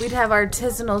we'd have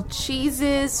artisanal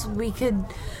cheeses, we could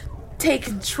take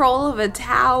control of a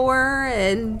tower,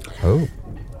 and... Oh.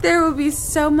 There would be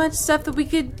so much stuff that we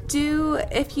could do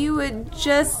if you would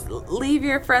just leave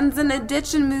your friends in a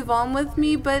ditch and move on with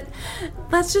me, but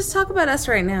let's just talk about us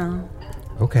right now.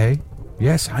 Okay.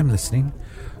 Yes, I'm listening.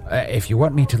 If you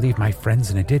want me to leave my friends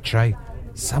in a ditch,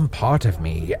 some part of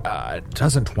me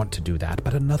doesn't want to do that,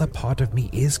 but another part of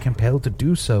me is compelled to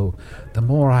do so. The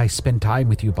more I spend time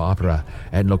with you, Barbara,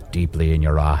 and look deeply in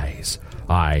your eyes,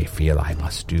 I feel I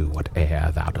must do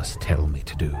whate'er thou dost tell me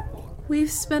to do.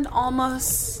 We've spent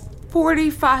almost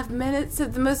 45 minutes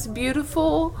of the most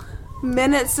beautiful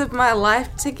minutes of my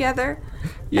life together.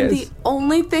 Yes. And the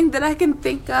only thing that I can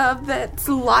think of that's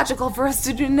logical for us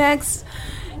to do next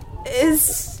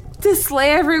is to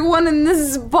slay everyone in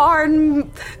this bar and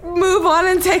move on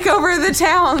and take over the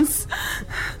towns.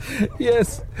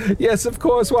 Yes, of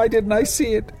course. Why didn't I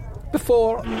see it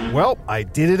before? Well, I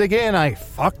did it again. I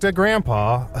fucked a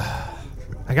grandpa.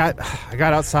 I got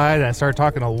outside and I started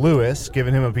talking to Lewis,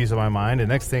 giving him a piece of my mind. And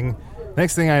next thing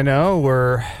I know,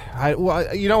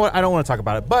 you know what? I don't want to talk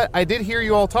about it. But I did hear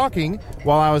you all talking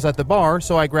while I was at the bar,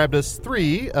 so I grabbed us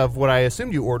 3 of what I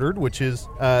assumed you ordered, which is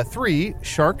 3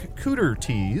 charcuterie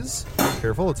teas.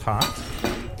 Careful, it's hot.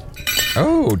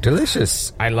 Oh,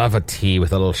 delicious! I love a tea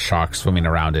with a little shark swimming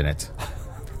around in it.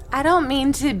 I don't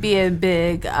mean to be a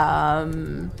big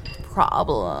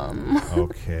problem.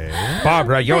 Okay.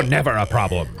 Barbara, you're never a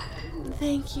problem.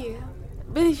 Thank you.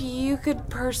 But if you could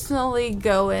personally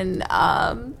go and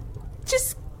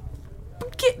just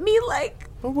get me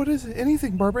Well, what is it?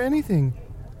 Anything, Barbara, anything.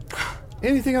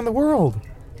 Anything on the world.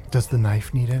 Does the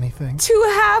knife need anything? 2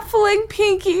 halfling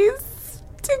pinkies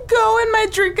to go in my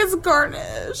drink as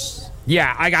garnish.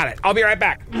 Yeah, I got it. I'll be right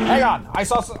back. Hang on. I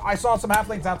saw some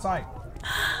halflings outside.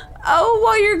 Oh,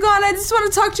 while you're gone, I just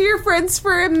want to talk to your friends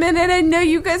for a minute. I know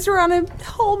you guys were on a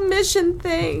whole mission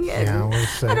thing, and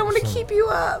I don't want to keep you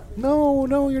up.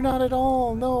 No, you're not at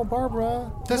all. No,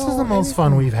 Barbara. This is the most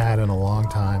fun we've had in a long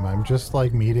time. I'm just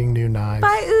like meeting new knives.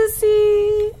 Bye,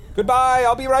 Uzi. Goodbye.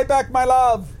 I'll be right back, my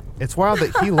love. It's wild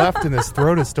that he left and his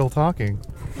throat is still talking.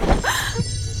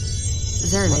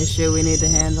 Is there an issue we need to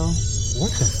handle?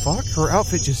 What the fuck? Her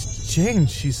outfit just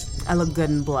changed. I look good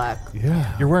in black.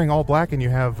 Yeah. You're wearing all black and you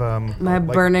have my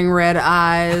burning red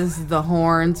eyes, the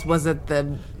horns. Was it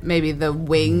maybe the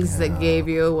wings that gave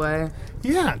you away?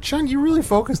 Yeah, Chun, you really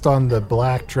focused on the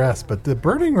black dress, but the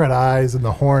burning red eyes and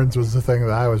the horns was the thing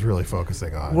that I was really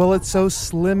focusing on. Well, it's so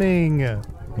slimming.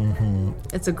 Mm-hmm.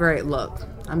 It's a great look.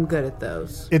 I'm good at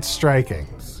those. It's striking.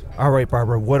 All right,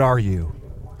 Barbara, what are you?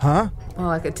 Huh? Well,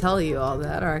 I could tell you all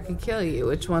that, or I could kill you.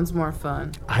 Which one's more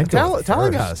fun?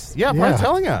 Telling us. Yeah, probably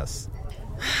telling us.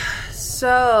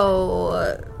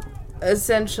 So,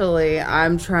 essentially,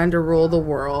 I'm trying to rule the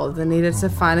world. I needed to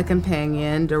find a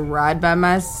companion to ride by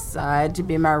my side, to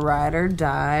be my ride or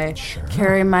die,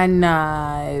 carry my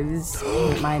knives,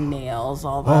 paint my nails,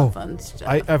 all that fun stuff.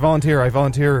 I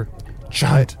volunteer.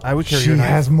 Chunt, I would carry she your knife.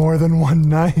 has more than one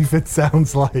knife, it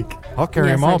sounds like. I'll carry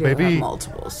them all, I do baby. have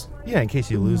multiples. Yeah, in case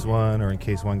you lose one or in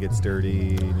case one gets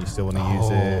dirty and you still want to use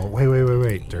it.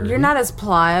 Wait. Dirty? You're not as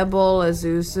pliable as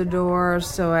Usador,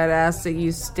 so I'd ask that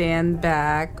you stand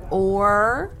back,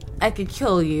 or I could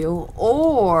kill you,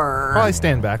 or... Probably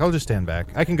stand back. I'll just stand back.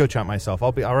 I can go chomp myself.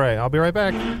 I'll be right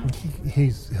back.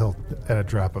 He'll at a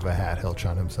drop of a hat, he'll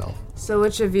chun himself. So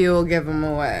which of you will give him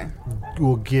away?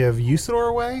 We'll give Usador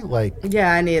away? Like...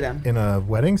 Yeah, I need him. In a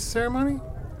wedding ceremony?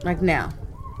 Like now.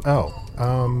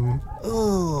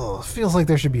 Feels like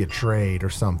there should be a trade or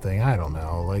something. I don't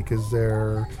know. Like, is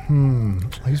there...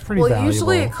 He's pretty valuable.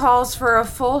 Usually it calls for a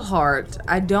full heart.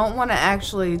 I don't want to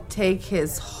actually take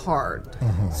his heart.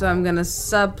 So I'm going to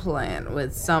subplant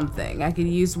with something. I could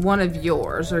use one of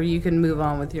yours, or you can move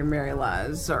on with your merry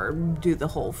lives, or do the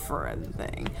whole friend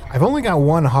thing. I've only got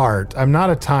one heart. I'm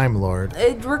not a Time Lord.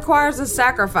 It requires a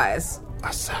sacrifice.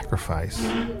 A sacrifice?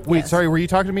 Wait, sorry, were you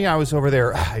talking to me? I was over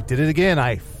there. I did it again.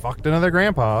 I fucked another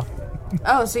grandpa.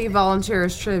 Oh, so you volunteer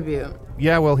as tribute.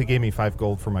 Yeah, well, he gave me 5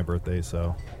 gold for my birthday,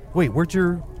 so... Wait, where'd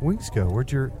your wings go?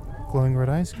 Where'd your glowing red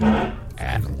eyes go?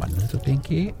 And 1 little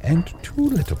pinky and 2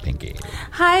 little pinky.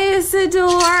 Hi, Isidore.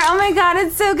 Oh my god,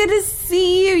 it's so good to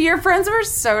see you. Your friends were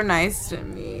so nice to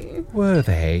me. Were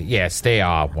they? Yes, they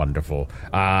are wonderful.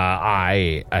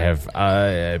 I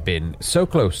have been so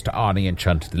close to Arnie and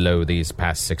Chunt these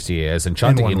past 6 years, and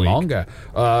Chunt even longer,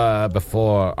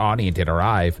 before Arnie did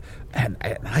arrive. And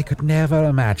I could never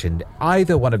imagine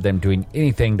either one of them doing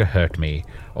anything to hurt me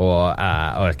or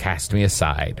cast me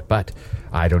aside. But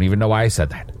I don't even know why I said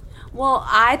that. Well,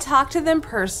 I talked to them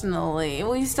personally.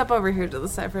 Will you step over here to the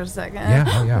side for a second?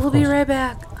 Yeah, we'll be right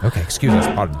back. Okay, excuse us,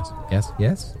 pardon us.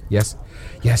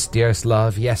 Yes, dearest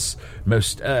love, yes,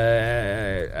 most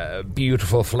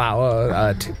beautiful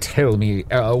flower, tell me,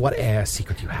 what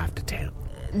secret you have to tell?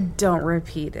 Don't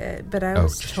repeat it, but I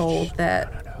was told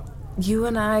that you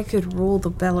and I could rule the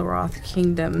Belleroth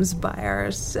kingdoms by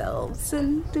ourselves,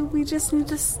 and we just need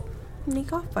to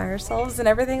sneak off by ourselves, and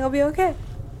everything will be okay.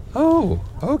 Oh,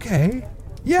 okay.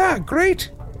 Yeah, great,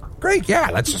 yeah,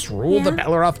 let's just rule the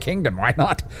Belleroth kingdom, why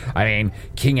not? I mean,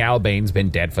 King Albane's been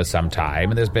dead for some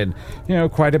time, and there's been,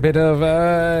 quite a bit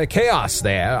of chaos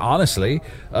there, honestly.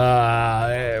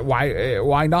 Why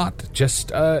not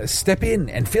just step in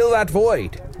and fill that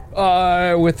void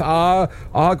with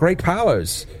our great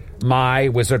powers? My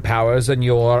wizard powers and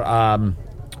your,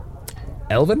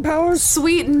 elven powers?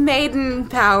 Sweet maiden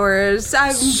powers.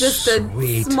 I'm just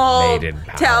a small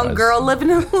town girl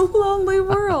living in a lonely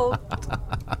world.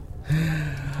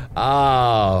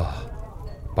 Oh,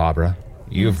 Barbara,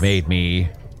 you've made me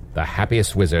the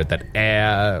happiest wizard that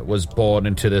e'er was born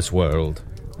into this world.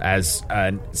 As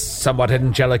a somewhat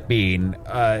angelic being,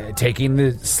 taking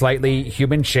the slightly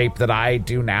human shape that I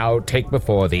do now take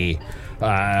before thee,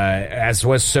 as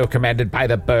was so commanded by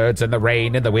the birds and the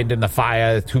rain and the wind and the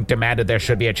fire who demanded there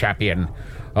should be a champion,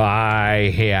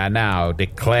 I here now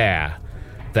declare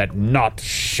that naught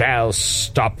shall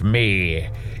stop me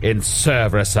in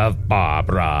service of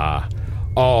Barbara.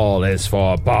 All is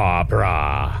for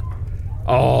Barbara.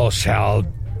 All shall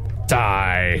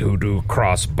die who do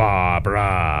cross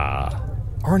Barbara.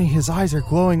 Arnie, his eyes are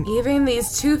glowing. Even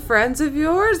these 2 friends of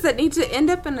yours that need to end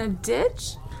up in a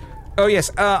ditch? Oh,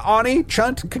 yes. Arnie,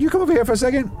 Chunt, can you come over here for a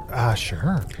second?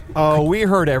 Sure. Oh, we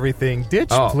heard everything. Ditch,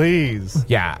 please.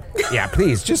 Yeah,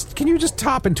 please. Can you just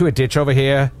top into a ditch over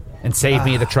here? and save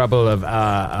me the trouble of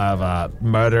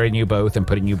murdering you both and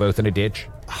putting you both in a ditch?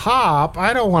 Hop?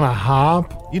 I don't want to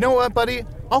hop. You know what, buddy?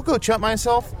 I'll go chump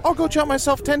myself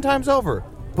 10 times over.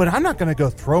 But I'm not going to go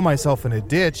throw myself in a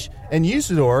ditch. And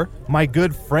Usador, my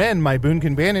good friend, my boon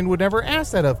companion, would never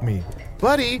ask that of me.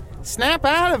 Buddy, snap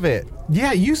out of it.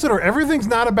 Yeah, Usador, everything's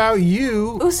not about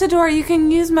you. Usador, you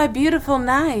can use my beautiful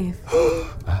knife.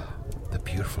 The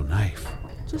beautiful knife.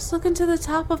 Just look into the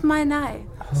top of my knife.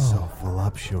 So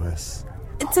voluptuous.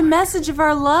 It's a message of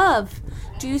our love.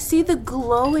 Do you see the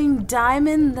glowing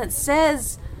diamond that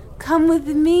says, "Come with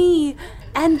me,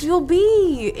 and you'll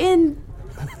be in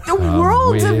the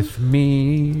world with of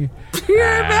me,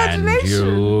 pure imagination.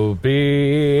 You'll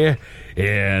be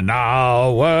in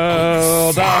a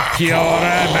world of pure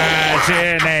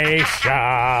imagination."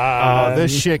 Oh,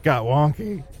 this shit got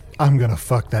wonky. I'm gonna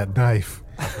fuck that knife.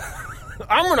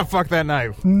 I'm gonna fuck that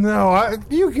knife. No,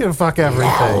 you can fuck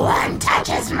everything. No one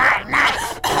touches my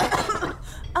knife.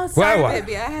 Oh, sorry, Whoa.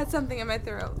 baby. I had something in my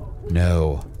throat.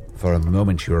 No, for a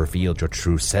moment you revealed your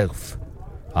true self.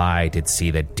 I did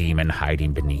see the demon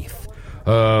hiding beneath.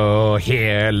 Oh,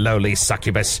 here, lowly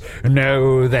succubus,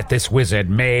 know that this wizard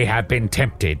may have been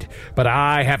tempted, but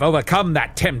I have overcome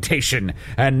that temptation,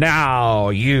 and now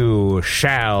you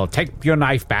shall take your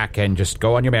knife back and just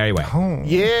go on your merry way. Oh.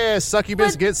 Yeah,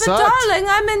 succubus, get But sucked. darling,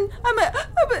 I'm a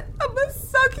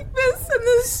succubus in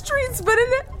the streets, but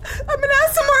I'm an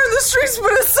Asimar in the streets,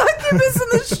 but a succubus in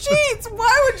the sheets.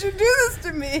 Why would you do this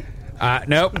to me?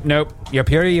 Nope. You're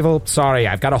pure evil. Sorry,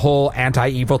 I've got a whole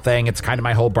anti-evil thing. It's kind of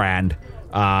my whole brand.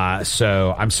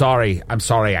 So I'm sorry.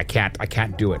 I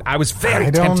can't do it. I was very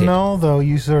tempted. I don't know, though,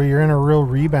 you're in a real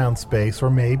rebound space,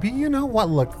 or maybe, you know what,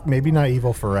 look, maybe not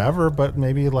evil forever, but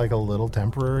maybe like a little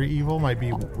temporary evil might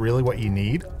be really what you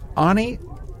need. Ani,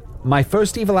 my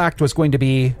first evil act was going to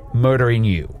be murdering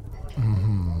you.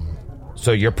 Mm-hmm.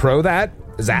 So you're pro that?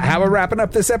 Is that how we're wrapping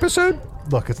up this episode?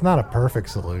 Look, it's not a perfect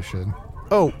solution.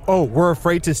 Oh, we're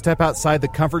afraid to step outside the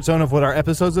comfort zone of what our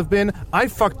episodes have been? I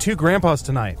fucked 2 grandpas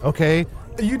tonight, okay?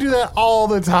 You do that all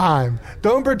the time.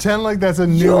 Don't pretend like that's a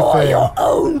new You're thing. your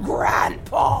own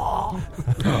grandpa.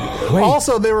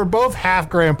 Also, they were both half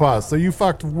grandpas, so you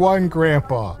fucked one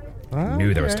grandpa.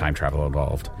 Knew there was time travel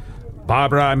involved.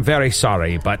 Barbara, I'm very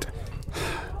sorry, but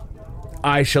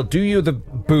I shall do you the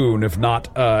boon of not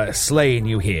slaying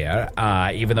you here,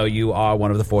 even though you are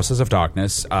one of the forces of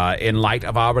darkness. In light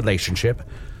of our relationship,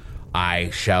 I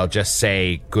shall just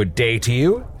say good day to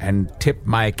you and tip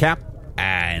my cap,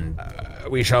 and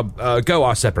we shall go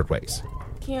our separate ways.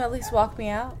 Can you at least walk me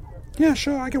out? Yeah,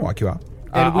 sure, I can walk you out.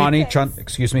 Ani, Chun,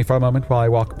 excuse me for a moment while I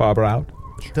walk Barbara out.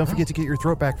 Don't forget to get your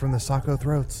throat back from the Sacco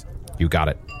throats. You got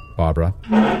it, Barbara.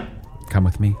 Come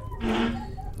with me.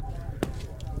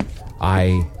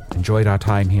 I enjoyed our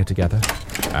time here together,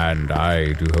 and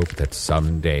I do hope that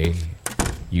someday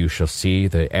you shall see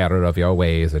the error of your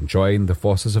ways and join the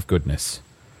forces of goodness,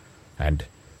 and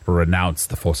renounce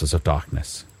the forces of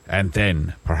darkness. And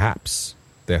then, perhaps,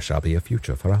 there shall be a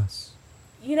future for us.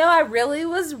 You know, I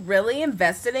was really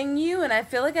invested in you, and I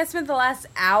feel like I spent the last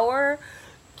hour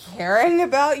caring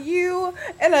about you,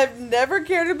 and I've never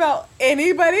cared about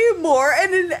anybody more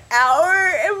in an hour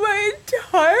in my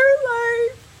entire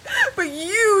life. But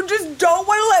you just don't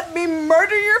want to let me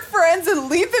murder your friends and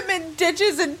leave them in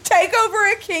ditches and take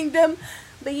over a kingdom.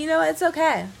 But you know, it's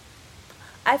okay.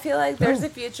 I feel like there's a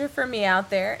future for me out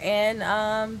there,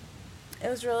 and it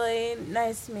was really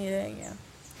nice meeting you.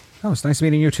 Oh, it's nice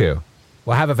meeting you too.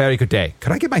 Well, have a very good day.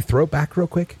 Could I get my throat back real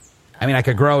quick? I mean, I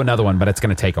could grow another one, but it's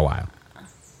going to take a while.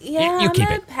 Yeah, you keep I'm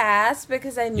gonna it. pass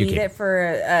because I need it for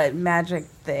a magic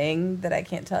thing that I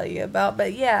can't tell you about.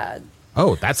 But yeah.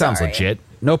 Oh, that sounds Sorry. legit.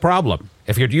 No problem.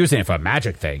 If you're using it for a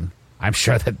magic thing, I'm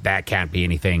sure that can't be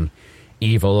anything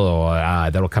evil or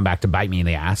that'll come back to bite me in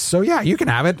the ass. So yeah, you can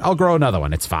have it. I'll grow another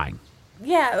one. It's fine.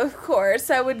 Yeah, of course.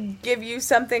 I would give you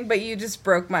something, but you just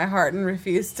broke my heart and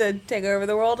refused to take over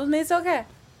the world with me. It's okay.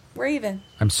 We're even.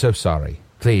 I'm so sorry.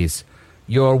 Please,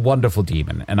 you're a wonderful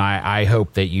demon, and I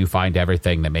hope that you find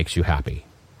everything that makes you happy.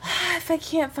 If I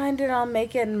can't find it, I'll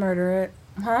make it and murder it.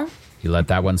 Huh? You let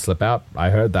that one slip out? I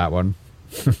heard that one.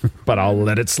 But I'll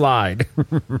let it slide.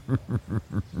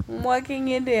 What can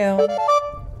you do?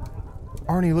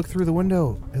 Arnie, look through the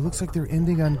window. It looks like they're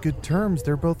ending on good terms.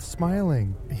 They're both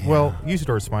smiling. Yeah. Well,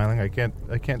 Usador's smiling. I can't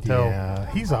tell. Yeah,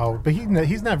 he's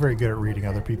not very good at reading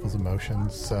other people's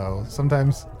emotions. So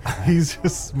sometimes he's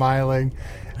just smiling,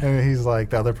 and he's like,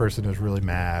 the other person is really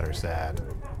mad or sad.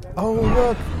 Oh,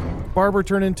 look. Barbara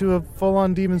turned into a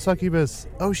full-on demon succubus.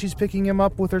 Oh, she's picking him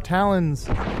up with her talons.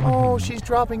 Oh, she's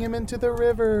dropping him into the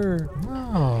river.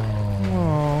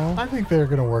 Oh. I think they're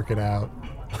going to work it out.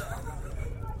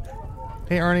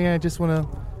 Hey, Arnie, I just want to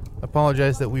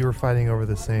apologize that we were fighting over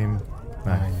the same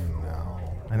knife.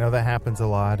 I know that happens a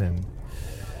lot, and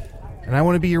I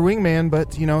want to be your wingman,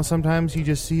 but, sometimes you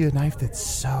just see a knife that's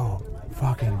so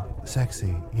fucking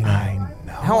sexy, I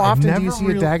know. How often do you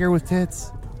see a dagger with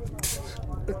tits?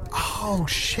 Oh,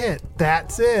 shit.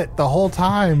 That's it. The whole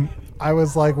time, I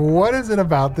was like, what is it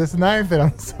about this knife that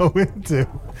I'm so into?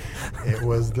 It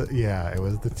was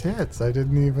the tits. I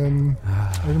didn't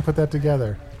put that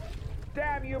together.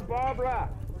 Damn you, Barbara.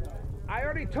 I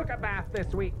already took a bath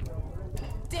this week.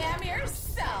 Damn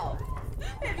yourself.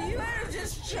 If you had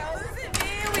just chosen me,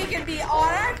 we could be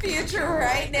on our future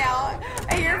right now,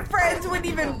 and your friends wouldn't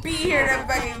even be here to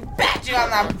fucking bat you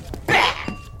on the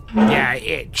back.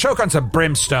 Yeah, choke on some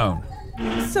brimstone.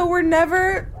 So we're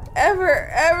never, ever,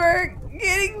 ever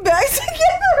getting back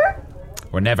together?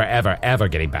 We're never, ever, ever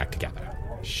getting back together.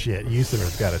 Shit,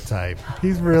 Usador's got a type.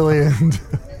 He's really into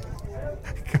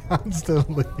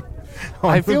constantly.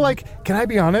 I feel like, can I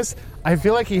be honest? I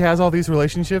feel like he has all these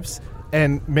relationships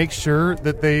and makes sure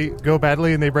that they go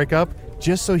badly and they break up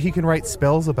just so he can write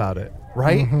spells about it,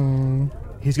 right? Mm-hmm.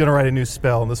 He's going to write a new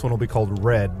spell, and this one will be called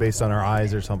Red, based on our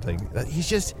eyes or something.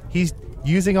 He's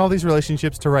using all these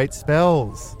relationships to write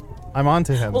spells. I'm on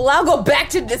to him. Well, I'll go back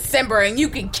to December, and you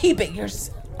can keep it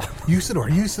yourself.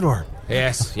 Usador.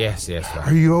 Yes.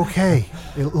 Are you okay?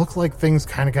 It looked like things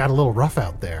kind of got a little rough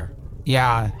out there.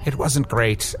 Yeah, it wasn't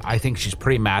great. I think she's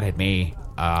pretty mad at me.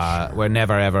 We're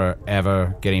never, ever,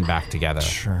 ever getting back together.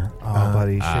 Sure. Oh,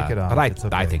 buddy, shake it off.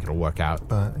 But I think it'll work out.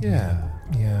 But yeah.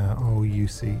 Oh, you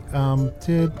see.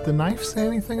 Did the knife say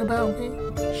anything about me?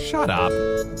 Shut up.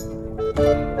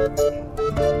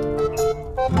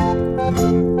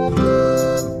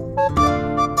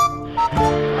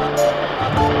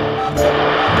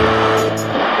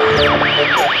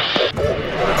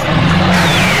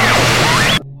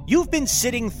 You've been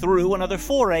sitting through another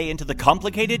foray into the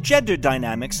complicated gender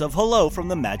dynamics of Hello from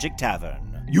the Magic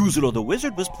Tavern. Usador the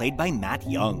Wizard was played by Matt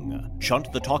Young.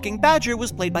 Shunt the Talking Badger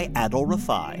was played by Adol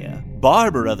Rafai.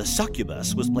 Barbara the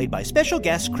Succubus was played by special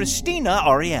guest Krystina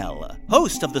Arielle,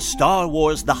 host of the Star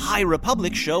Wars The High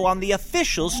Republic show on the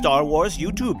official Star Wars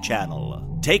YouTube channel.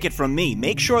 Take it from me,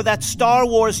 make sure that Star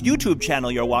Wars YouTube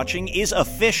channel you're watching is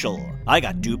official. I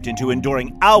got duped into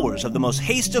enduring hours of the most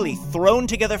hastily thrown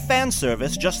together fan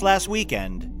service just last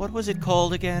weekend. What was it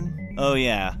called again? Oh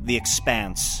yeah, The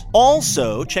Expanse.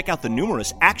 Also, check out the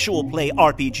numerous actual play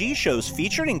RPG shows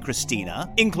featuring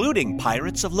Krystina, including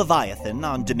Pirates of Leviathan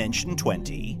on Dimension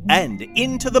 20, and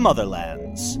Into the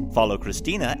Motherlands. Follow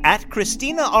Krystina at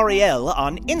Krystina Arielle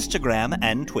on Instagram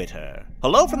and Twitter.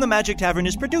 Hello from the Magic Tavern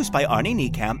is produced by Arnie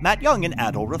Niekamp, Matt Young, and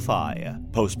Adol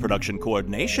Rafai. Post-production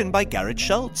coordination by Garrett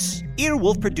Schultz.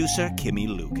 Earwolf producer Kimmy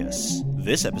Lucas.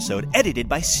 This episode edited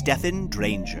by Stefan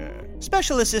Dranger.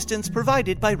 Special assistance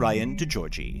provided by Ryan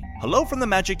DeGiorgi. Hello from the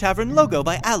Magic Tavern logo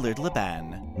by Allard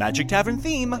Laban. Magic Tavern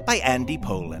theme by Andy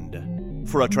Poland.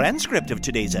 For a transcript of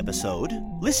today's episode,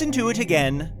 listen to it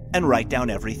again and write down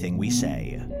everything we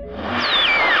say.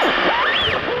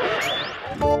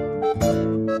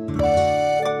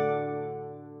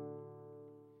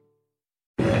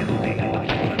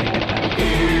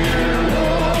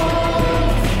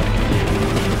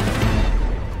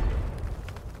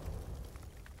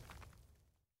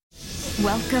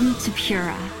 Welcome to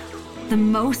Pura, the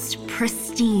most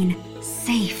pristine,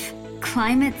 safe,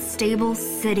 climate-stable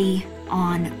city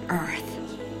on Earth.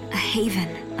 A haven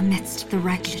amidst the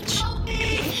wreckage.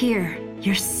 Here,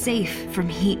 you're safe from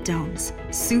heat domes,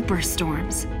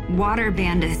 superstorms, water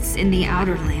bandits in the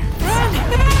outer lands.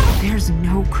 There's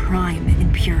no crime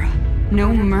in Pura,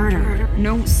 no murder,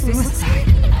 no suicide,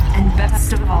 and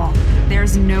best of all,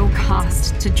 there's no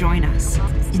cost to join us.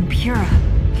 In Pura,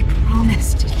 we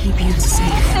promise to keep you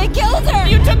safe. They killed her!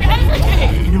 You took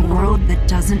everything! In a world that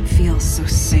doesn't feel so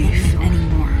safe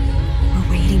anymore, we're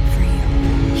waiting for you,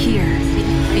 here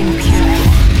in Pura.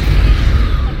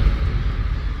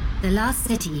 The Last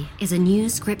City is a new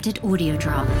scripted audio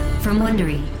drama from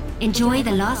Wondery. Enjoy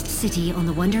The Last City on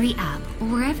the Wondery app or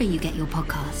wherever you get your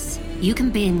podcasts. You can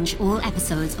binge all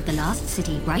episodes of The Last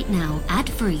City right now,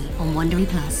 ad-free on Wondery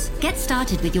Plus. Get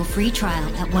started with your free trial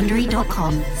at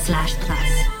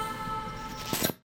Wondery.com/plus.